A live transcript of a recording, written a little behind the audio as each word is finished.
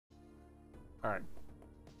Alright.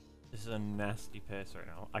 This is a nasty pace right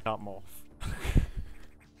now. I can't morph.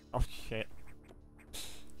 Oh shit.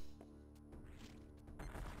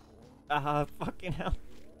 Ah, fucking hell.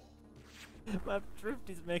 My drift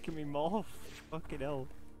is making me morph. Fucking hell.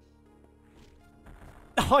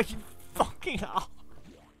 Oh, you fucking hell.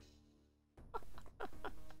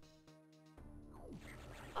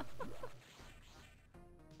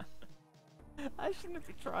 I shouldn't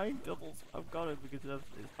be trying doubles. I've got it because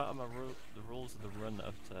it's part of the rules of the run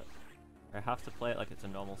that I have to play it like it's a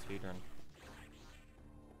normal speedrun.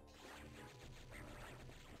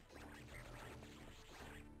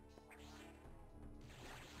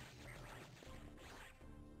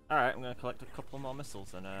 Alright, I'm gonna collect a couple more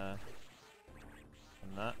missiles and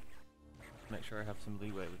that. Make sure I have some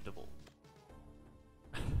leeway with double.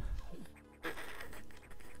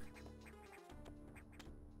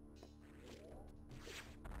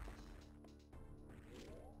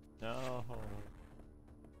 No.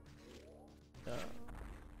 No.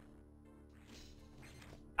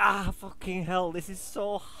 Ah, fucking hell, this is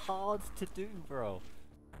so hard to do, bro.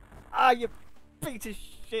 Ah, you piece of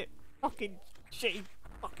shit. Fucking shitty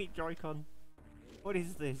fucking joycon. What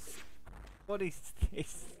is this? What is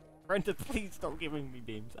this? Brenda, please stop giving me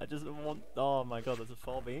beams. I just want. Oh my god, there's a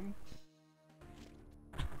 4 beam.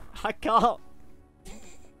 I can't.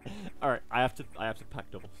 Alright, I have to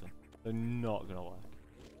pack doubles in. They're not gonna work.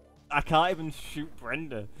 I can't even shoot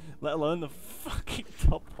Brenda, let alone the fucking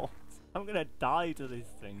doubles. I'm gonna die to this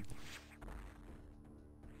thing.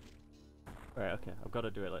 Right, okay, I've got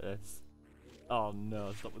to do it like this. Oh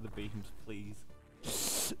no, stop with the beams, please.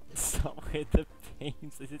 Stop with the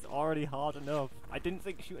beams, this is already hard enough. I didn't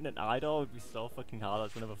think shooting an idol would be so fucking hard,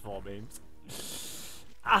 that's another 4 beams.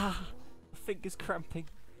 Ah, my finger's cramping.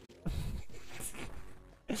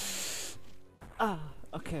 Ah,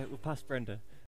 okay, we'll pass Brenda.